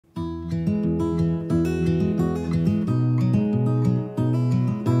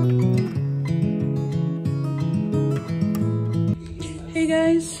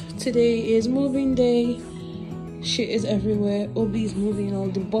Today is moving day. Shit is everywhere. Obi is moving all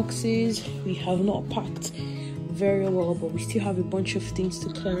the boxes. We have not packed very well, but we still have a bunch of things to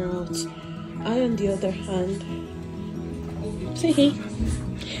clear out. I, on the other hand, say hey.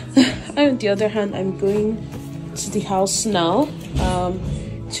 On the other hand, I'm going to the house now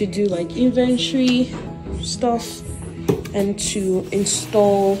to do like inventory stuff and to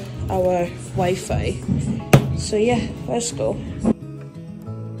install our Wi-Fi. So yeah, let's go.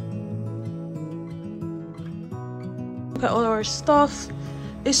 Look at all our stuff.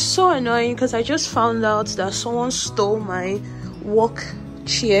 It's so annoying because I just found out that someone stole my work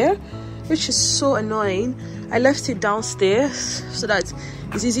chair, which is so annoying. I left it downstairs so that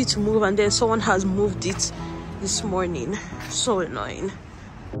it's easy to move, and then someone has moved it this morning. So annoying.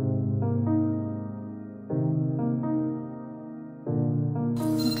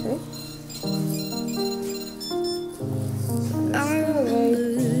 Okay. I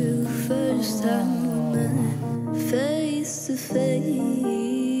remember first time face to face,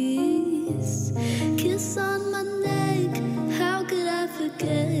 kiss on my neck. How could I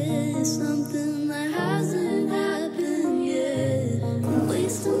forget something that hasn't happened yet? I'm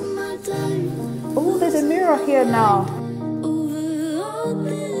wasting my time. Oh, there's a mirror here now. Over all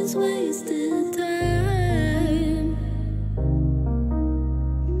this wasted time.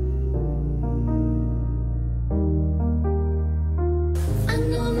 I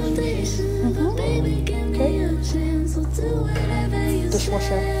know my patient, but baby, give me a chance. I'll do whatever you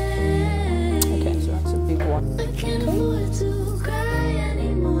Dishwasher. Okay, so that's a big one. I can't afford to cry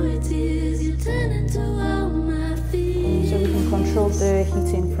any more tears. You turn into all my fears. So we can control the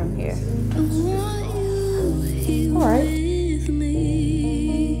heating from here. I want you here Alright. with me.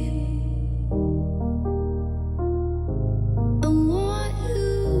 I want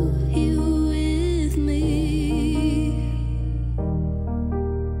you here with me.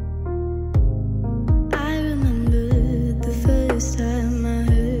 I remember the first time I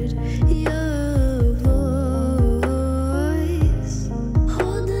heard your voice,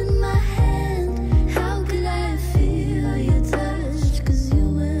 holding my hand. How could I feel your touch? 'Cause you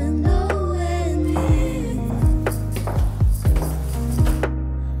were nowhere near.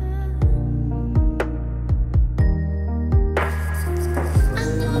 I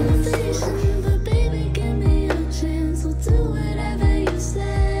know I'm patient, but baby, give me a chance. I'll do whatever you say.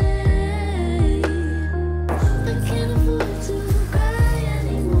 I can't afford to cry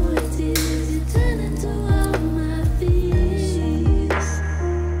any more tears. You turn into all my fears.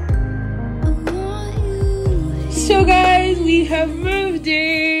 I want you So guys, we have moved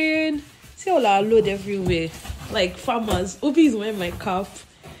in. See all our load everywhere, like farmers. Obi is wearing my cap.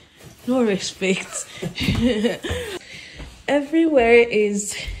 No respect. Everywhere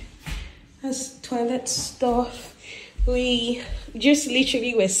has toilet stuff. We just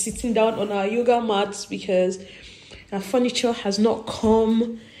literally were sitting down on our yoga mats because our furniture has not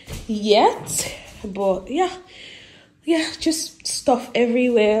come yet. But yeah, just stuff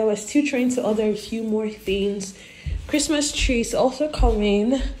everywhere. We're still trying to order a few more things. Christmas tree is also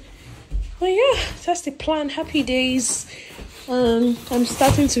coming. But yeah, that's the plan. Happy days. I'm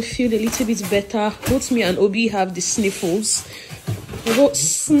starting to feel a little bit better. Both me and Obi have the sniffles. We're both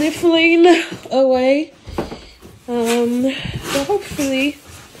sniffling away. But hopefully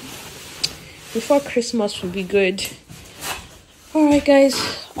before Christmas will be good. Alright guys,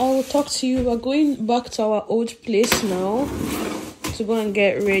 I will talk to you. We're going back to our old place now to go and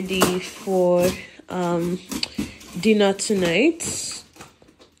get ready for dinner tonight.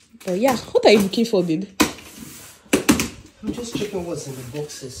 But yeah, what are you looking for, babe? I'm just checking what's in the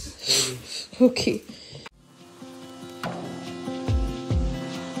boxes. Okay.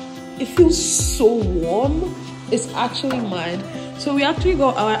 It feels so warm. It's actually mad. So we actually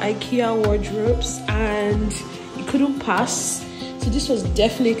got our IKEA wardrobes and it couldn't pass. So this was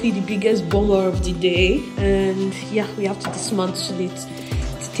definitely the biggest bummer of the day. And yeah, we have to dismantle it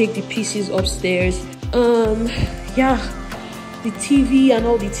to take the pieces upstairs. Yeah, the TV and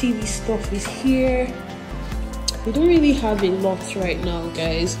all the TV stuff is here. We don't really have a lot right now,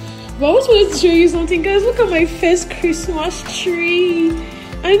 guys. But I also wanted to show you something, guys. Look at my first Christmas tree.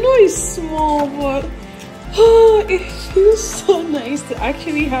 I know it's small, but oh, it feels so nice to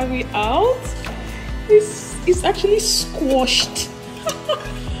actually have it out. It's actually squashed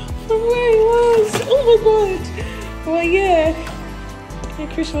from where it was. Oh my god. But yeah, my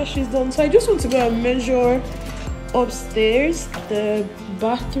Christmas tree is done. So I just want to go and measure upstairs, the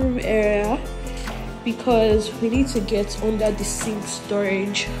bathroom area, because we need to get under the sink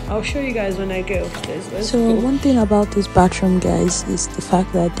storage. I'll show you guys when I get upstairs. So one thing about this bathroom, guys, is the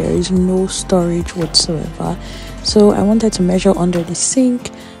fact that there is no storage whatsoever. So I wanted to measure under the sink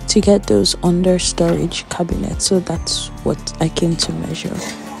to get those under storage cabinets. So that's what I came to measure.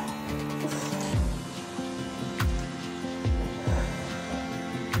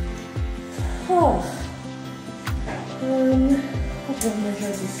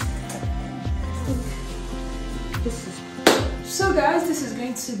 So guys, this is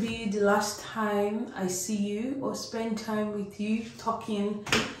going to be the last time I see you or spend time with you talking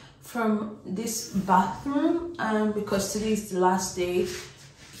from this bathroom, because today is the last day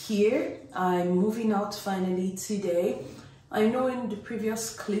here. I'm moving out finally today. I know in the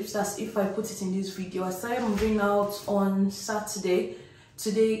previous clips, as if I put it in this video, I started moving out on Saturday.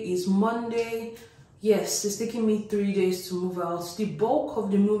 Today is Monday. Yes, it's taking me 3 days to move out. The bulk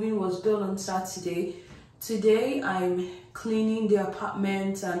of the moving was done on Saturday. Today I'm cleaning the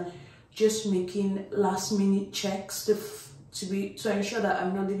apartment and just making last minute checks to ensure that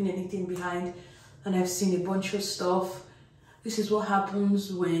I'm not leaving anything behind, and I've seen a bunch of stuff. This is what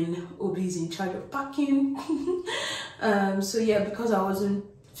happens when Obi is in charge of packing. So yeah, because I wasn't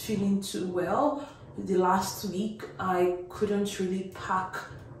feeling too well the last week, I couldn't really pack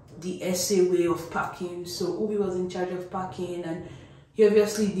the essay way of packing. So Obi was in charge of packing, and he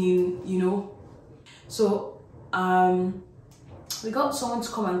obviously didn't, you know. So we got someone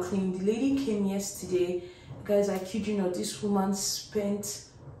to come and clean. The lady came yesterday. Guys, I kid you not, this woman spent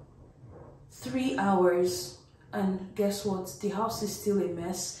 3 hours, and guess what? The house is still a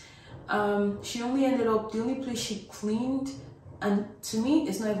mess. She only ended up, the only place she cleaned, and to me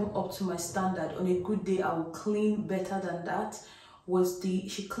it's not even up to my standard. On a good day I will clean better than that.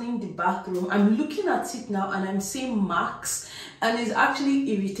 She cleaned the bathroom. I'm looking at it now and I'm seeing marks, and it's actually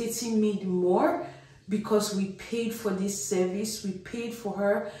irritating me more, because we paid for this service, we paid for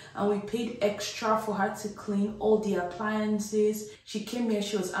her, and we paid extra for her to clean all the appliances. She came here,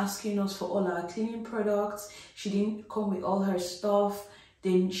 she was asking us for all our cleaning products. She didn't come with all her stuff.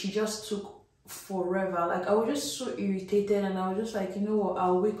 Then she just took forever. Like, I was just so irritated, and I was just like, you know what,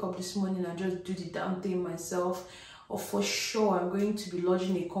 I'll wake up this morning and just do the damn thing myself, or for sure I'm going to be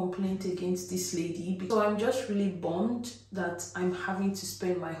lodging a complaint against this lady. So I'm just really bummed that I'm having to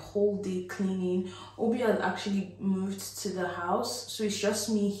spend my whole day cleaning. Obi has actually moved to the house, so it's just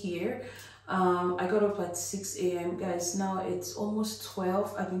me here. I got up at 6 a.m. guys. Now it's almost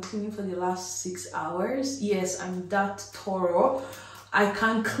 12. I've been cleaning for the last 6 hours. Yes, I'm that thorough. I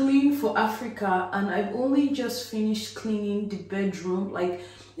can clean for Africa, and I've only just finished cleaning the bedroom. Like,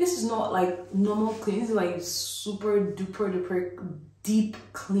 this is not like normal cleaning, it's like super duper deep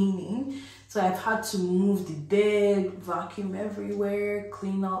cleaning. So I've had to move the bed, vacuum everywhere,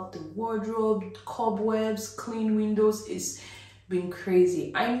 clean out the wardrobe, cobwebs, clean windows. It's been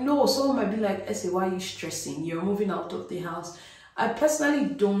crazy. I know someone might be like, Essie, why are you stressing? You're moving out of the house. I personally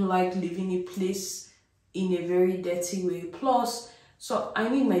don't like leaving a place in a very dirty way. Plus, so I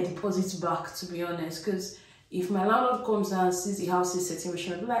need my deposits back, to be honest, because if my landlord comes and sees the house is setting,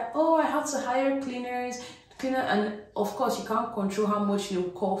 she'll be like, oh, I have to hire cleaner, and of course you can't control how much they'll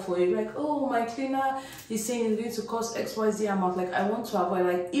call for it. Like, oh, my cleaner is saying it's going to cost XYZ amount. Like, I want to avoid,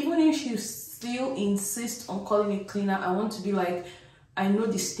 like, even if you still insist on calling a cleaner, I want to be like, I know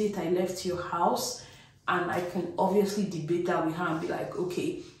the state I left your house, and I can obviously debate that with her and be like,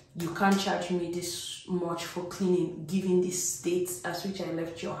 okay, you can't charge me this much for cleaning given the state as which I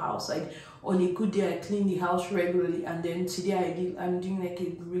left your house. Like, on a good day I clean the house regularly, and then today I'm doing like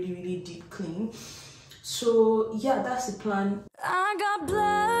a really deep clean. So yeah, that's the plan. I got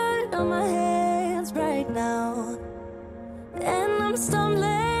blood on my hands right now, and I'm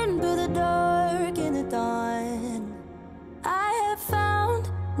stumbling through the dark in the dawn. I have found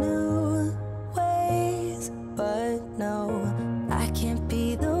new ways, but no, I can't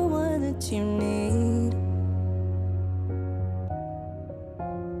be the one that you need.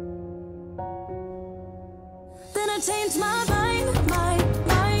 Then I changed my mind.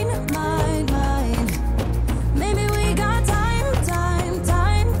 Maybe we got time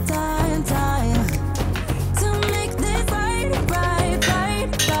to make this right.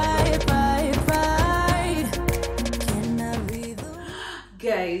 Can I read the...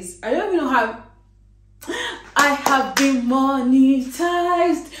 Guys, I don't even know how I have been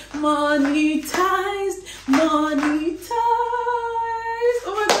monetized.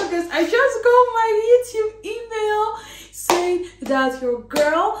 Oh my god, guys, I just got my YouTube email saying that your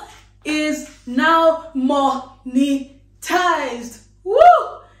girl is now monetized. Woo!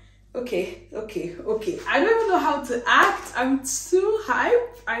 Okay. I don't even know how to act. I'm too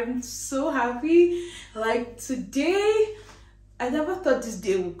hyped. I'm so happy. Like, today, I never thought this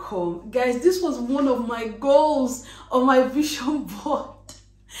day would come. Guys, this was one of my goals on my vision board.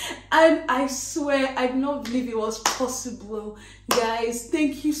 And I swear I did not believe it was possible. Guys,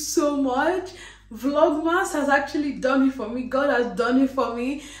 thank you so much. Vlogmas has actually done it for me. God has done it for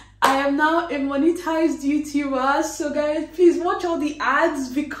me. I am now a monetized YouTuber. So guys, please watch all the ads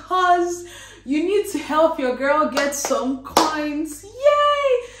because you need to help your girl get some coins.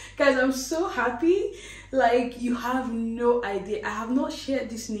 Yay! Guys, I'm so happy. Like, you have no idea. I have not shared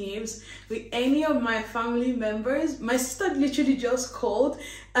these names with any of my family members. My sister literally just called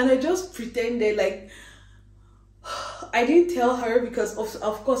and I just pretended like I didn't tell her because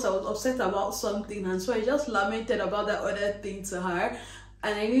of course I was upset about something, and so I just lamented about that other thing to her,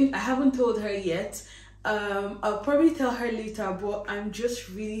 and I haven't told her yet. I'll probably tell her later, but I'm just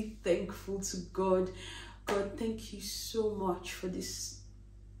really thankful to God. God, thank you so much for this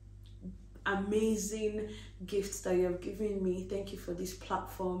amazing gifts that you have given me. Thank you for this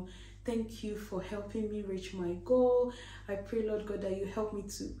platform. Thank you for helping me reach my goal. I pray, Lord God, that you help me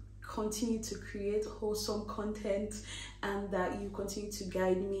to continue to create wholesome content, and that you continue to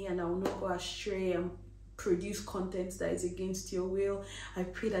guide me and I will not go astray and produce content that is against your will. I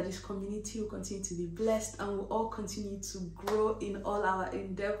pray that this community will continue to be blessed and will all continue to grow in all our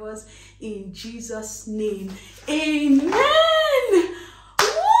endeavors. In Jesus' name, amen.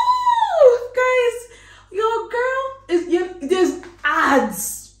 Your girl is, there's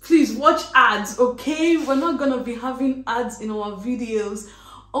ads. Please watch ads, okay? We're not gonna be having ads in our videos,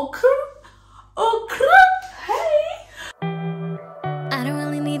 okay? Hey. I don't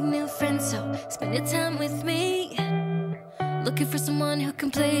really need a new friend, so spend your time with me. Looking for someone who can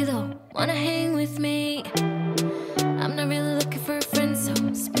play though, wanna hang with me. I'm not really looking for a friend, so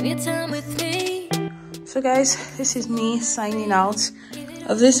spend your time with me. So guys, this is me signing out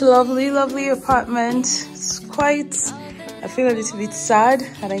of this lovely apartment. It's quite, I feel a little bit sad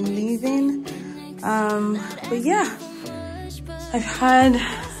that I'm leaving, but yeah, I've had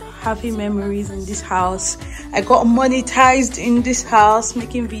happy memories in this house. I got monetized in this house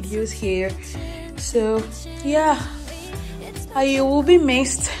making videos here, so yeah, I will be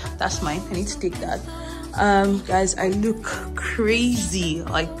missed. That's mine, I need to take that. Guys, I look crazy,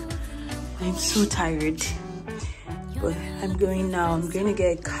 like I'm so tired, but I'm going now. I'm gonna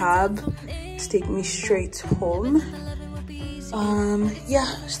get a cab to take me straight home. Yeah,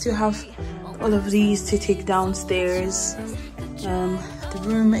 still have all of these to take downstairs. The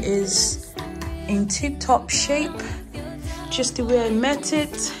room is in tip-top shape, just the way I met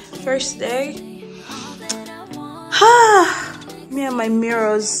it first day. Me and my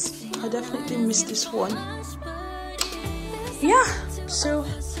mirrors, I definitely missed this one. Yeah, so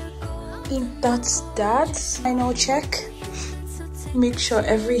I think that's that. Final check, make sure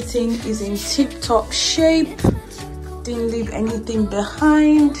everything is in tip-top shape, didn't leave anything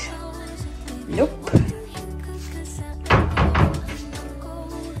behind. Nope.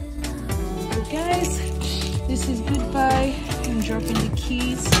 Guys, this is goodbye. I'm dropping the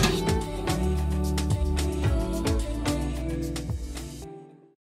keys.